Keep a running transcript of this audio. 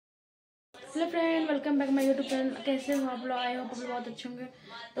Hello friend, welcome back my YouTube channel. कैसे हो आप लोग? आए हो आप लोग बहुत अच्छे होंगे।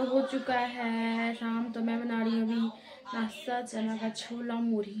 तो हो चुका है शाम, तो मैं बना रही हूँ अभी नाश्ता, चना का छोला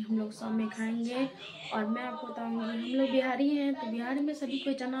मूरी। हम लोग शाम में खाएंगे। और मैं आपको बताऊंगी, हम लोग बिहारी हैं, तो बिहार में सभी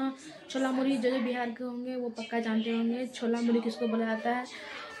कोई चना छोला मूरी जो बिहार के होंगे वो पक्का जानते होंगे छोला मूरी किसको बोला जाता है।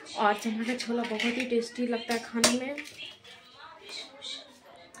 और चना का छोला बहुत ही टेस्टी लगता है खाने में।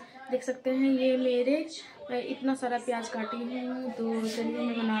 देख सकते हैं ये मेरे इतना सारा प्याज काटी हूँ। तो चलिए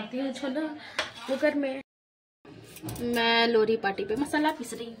मैं बनाती हूँ छोला। कुकर में मैं लोरी पार्टी पे मसाला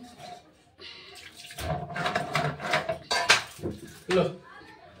पीस रही हूँ।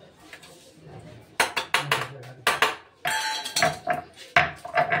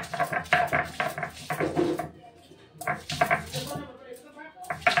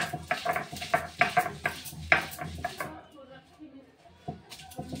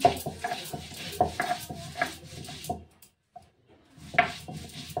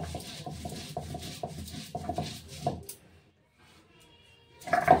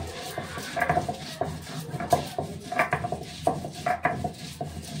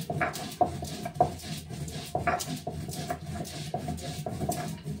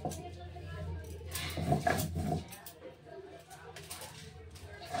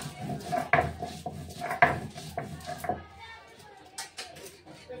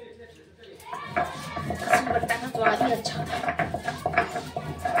 बट्टा का स्वाद ही अच्छा है।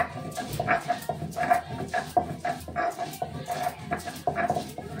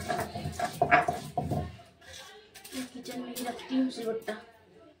 किचन में ही रखती हूँ सिलबट्टा।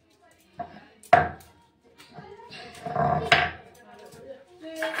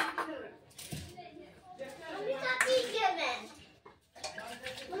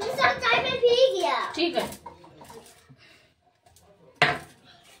 ठीक है।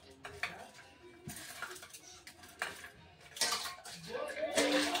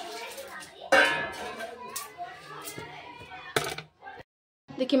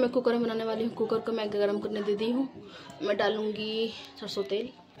 देखिए मैं कुकर में बनाने वाली हूँ। कुकर को मैं गरम करने दे दी हूँ। मैं डालूंगी सरसों तेल।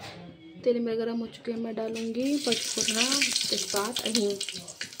 तेल मेरे गरम हो चुके हैं। मैं डालूंगी पचफोरना, तेजपात, अहींग।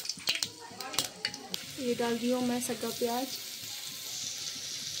 ये डाल दी हूँ मैं सगा प्याज।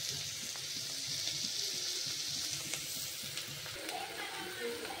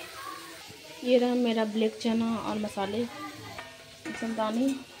 ये रहा मेरा ब्लैक चना और मसाले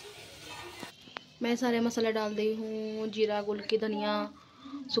संतानी। मैं सारे मसाले डाल दी हूँ, जीरा, गुलकी, धनिया,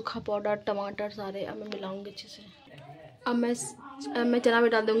 सूखा पाउडर, टमाटर सारे। अब मैं मिलाऊंगी अच्छे से। अब मैं चना भी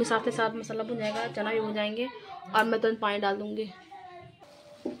डाल दूँगी, साथ ही साथ मसाला भुन जाएगा, चना भी भुन जाएंगे। और मैं तुरंत पानी डाल दूँगी।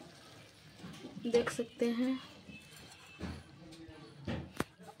 देख सकते हैं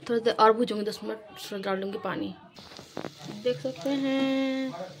थोड़ा देर और भूजूंगी, 10 मिनट, फिर डाल दूँगी पानी। देख सकते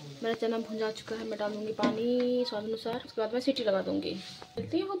हैं मेरा चना भुन जा चुका है। मैं डाल दूँगी पानी स्वाद अनुसार। उसके बाद मैं सीटी लगा दूँगी।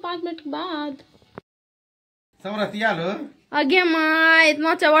 मिलती हूँ 5 मिनट के बाद। आगे माँ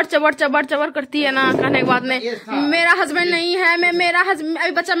इतना चबर चबर चबर चबर करती है ना, कहने के बाद में मेरा हस्बैंड नहीं है।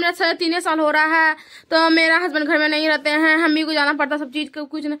 अभी बच्चा मेरा 3 साल हो रहा है, तो मेरा हस्बैंड घर में नहीं रहते हैं। हम ही को जाना पड़ता सब चीज का।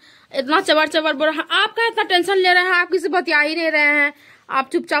 कुछ इतना चबर चबर बोल रहा है। आप क्या इतना टेंशन ले रहे हैं? आप किसी बतिया ही नहीं रहे हैं। आप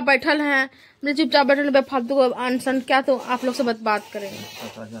चुपचाप बैठल हैं। मैं चुपचाप बैठल बेफालतू को अनसन क्या, तो आप लोग से बात करेंगे।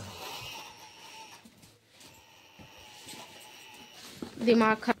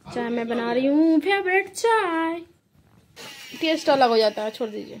 दिमाग खराब। चाय मैं बना रही हूँ फेवरेट चाय। टेस्ट अलग हो जाता है, छोड़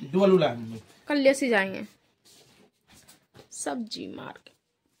दीजिए। कल ले सी जाएंगे सब्जी मार के।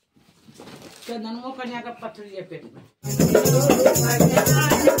 कन्या का पत्थर पेट में।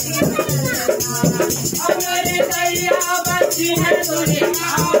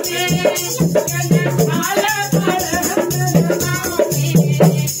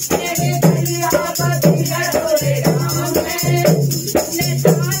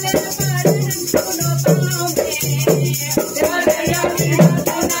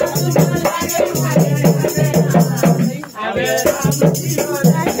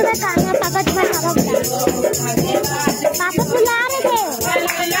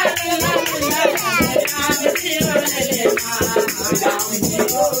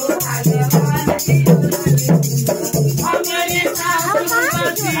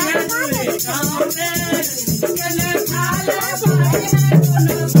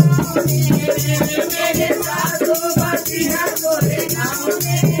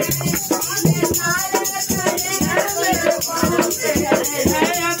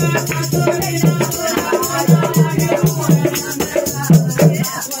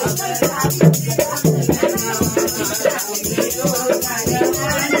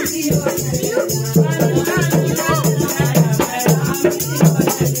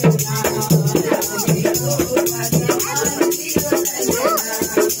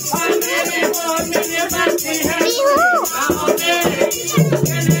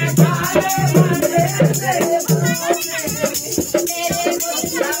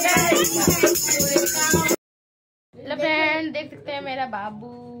 मेरा बाबू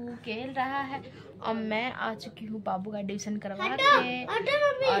खेल रहा है और मैं आ चुकी हूँ बाबू का एडमिशन करवा के।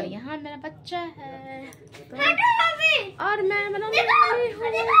 और यहाँ मेरा बच्चा है तो और मैं बनाने वाली हूँ।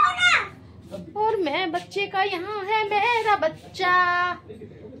 और मैं बच्चे का यहाँ है मेरा बच्चा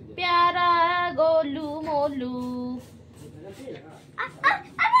प्यारा गोलू मोलू।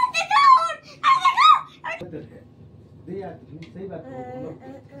 सही बात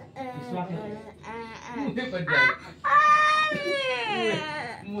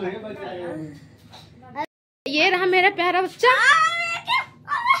ये रहा मेरा प्यारा बच्चा।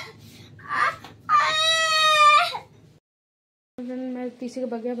 मैं तीसरे का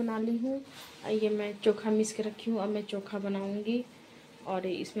बगिया बना ली हूँ। ये मैं चोखा मिस के रखी हूँ। अब मैं चोखा बनाऊंगी और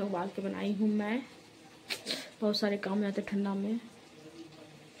इसमें उबाल के बनाई हूँ मैं। बहुत सारे काम में आते ठंडा में।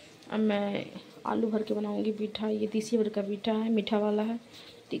 अब मैं आलू भर के बनाऊंगी पीठा। ये तीसरी भर का पीठा है, मीठा वाला है,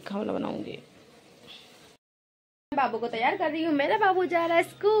 तीखा वाला बनाऊंगी। बाबू को तैयार कर रही हूँ। मेरा बाबू जा रहा है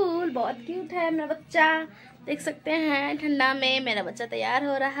स्कूल। बहुत क्यूट है मेरा बच्चा, देख सकते हैं। ठंडा में मेरा बच्चा तैयार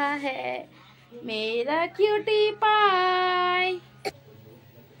हो रहा है, मेरा क्यूटी पाई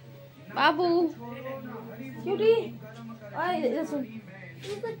बाबू। क्यूटी सुन,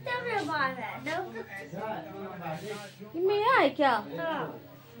 ये मेरा है क्या?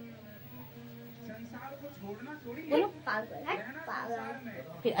 बोलो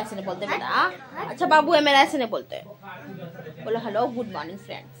फिर ऐसे नहीं बोलते बेटा। अच्छा बाबू है मेरा, ऐसे नहीं बोलते। बोलो हेलो गुड मॉर्निंग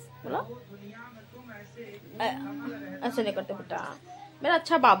फ्रेंड्स, बोलो ऐसे नहीं करते बेटा। मेरा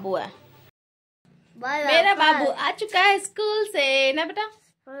अच्छा बाबू है। मेरा बाबू आ चुका है स्कूल से ना बेटा।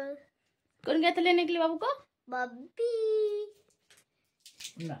 कौन गया था लेने के लिए बाबू को? बब्बी।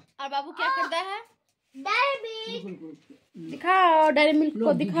 और बाबू क्या करता है? डेयरी मिल्क दिखाओ, डेयरी मिल्क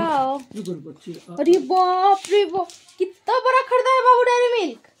को दिखाओ। अरे बाप रे बाप, कितना बड़ा खरीदा है बाबू डेयरी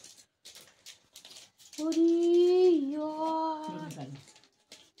मिल्क। अरे यार,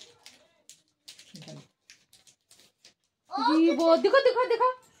 वो दिखो दिखो दिखो,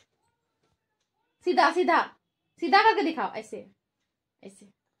 सीधा सीधा सीधा करके दिखाओ, ऐसे ऐसे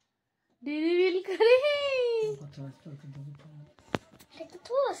डेयरी मिल्क।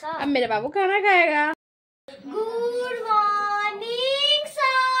 अब मेरे बाबू खाना खाएगा। Good morning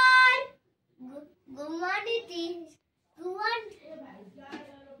sir. Good morning.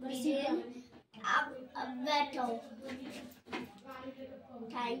 अब बैठो।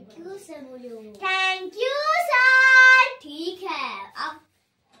 थैंक यू सर बोलो। Thank you sir. ठीक है, अब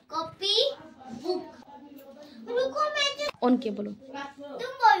कॉपी बुक। रुको मैं उनके बोलो,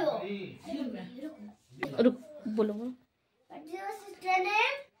 तुम बोलो। रुक बोलो बोलो। Your sister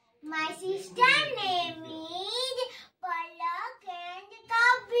name? My sister name is Palak and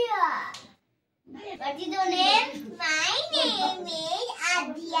Kavya. What is your name? My name is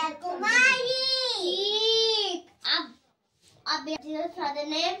Adya Kumari. अब your father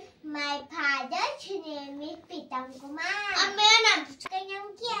name? My father's name is Pitam Kumar. अब मेरा नाम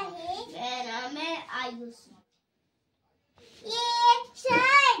क्या है? मेरा नाम है आयुष। ये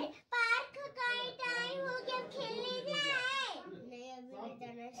सर पार्क का टाइम हो गया, खेलने जाए। नहीं अभी नहीं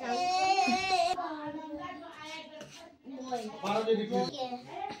जाना सर।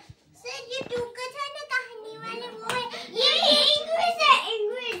 ये टूका था ना कहानी वाले, वो है। ये इंग्लिश है,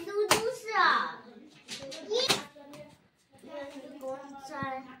 इंग्लिश दूसरा। ये कौन सा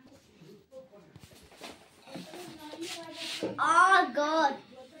है? Oh God।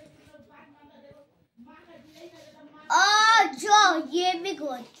 जो ये भी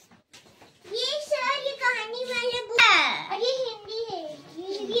गुड। ये सर ये कहानी वाले बुक है और ये हिंदी है।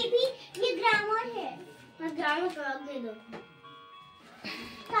 ये भी ये ग्रामर है। मैं ग्रामर का दे दो।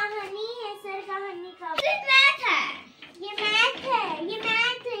 कहानी है सर, कहानी का। ये मैथ है, ये मैथ है, ये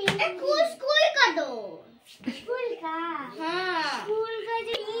मैथ है। स्कूल का दो। स्कूल का? हाँ स्कूल का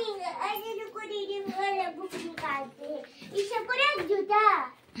जो ऐसे लोग को रीडिंग वाला बुक निकालते हैं। ये सबको रख दो था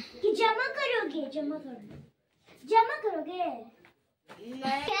कि जमा करोगे, जमा करोगे, जमा करोगे।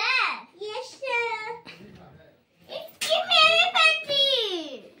 Yes sir. इसकी मेरी पेन थी।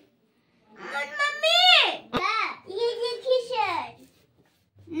 मम्मी ये देखिए सर,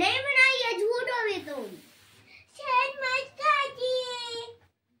 नहीं बनाइए, झूठ हो गए तुम। सर मत खाइए।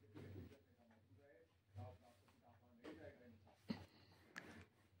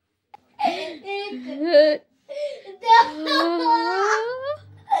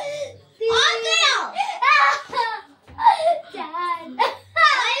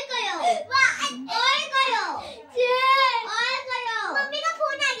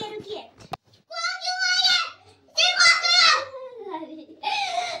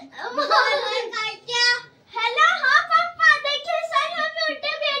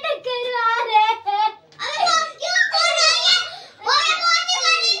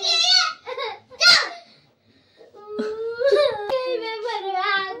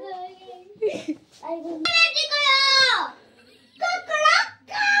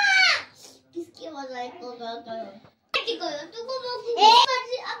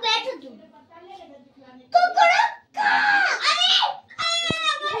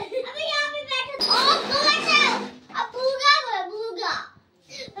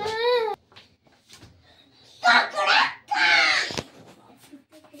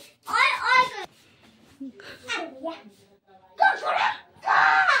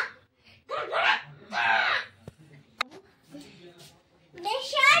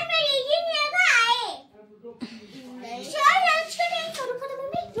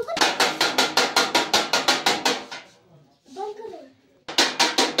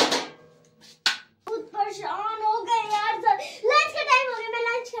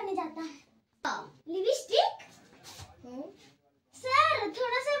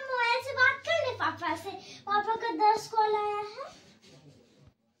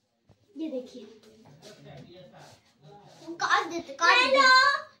 देखिए काट देते। हेलो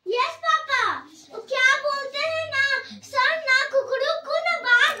यस पापा, वो क्या बोलते हैं ना सर ना कुकड़ू को ना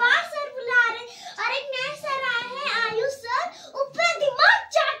बार बार सर बुला रहे, और एक नए सर आए हैं आयुष सर, ऊपर दिमाग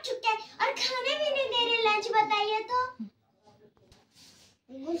चाट चुके हैं और खाने भी नहीं दे रहे लंच। बताइए तो।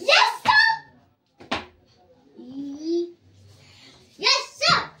 Yes sir, yes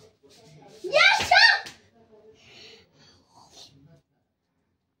sir, yes sir.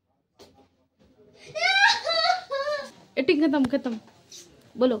 Editing खत्म।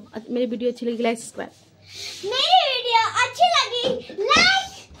 बोलो मेरी वीडियो अच्छी लगी लाइक सब्सक्राइब। मेरी वीडियो अच्छी लगी लाइक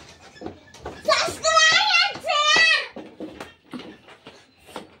सब्सक्राइब एंड शेयर।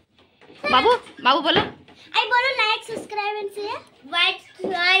 बाबू बोलो। आई बोलो like subscribe and share. What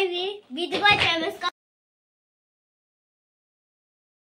I we with what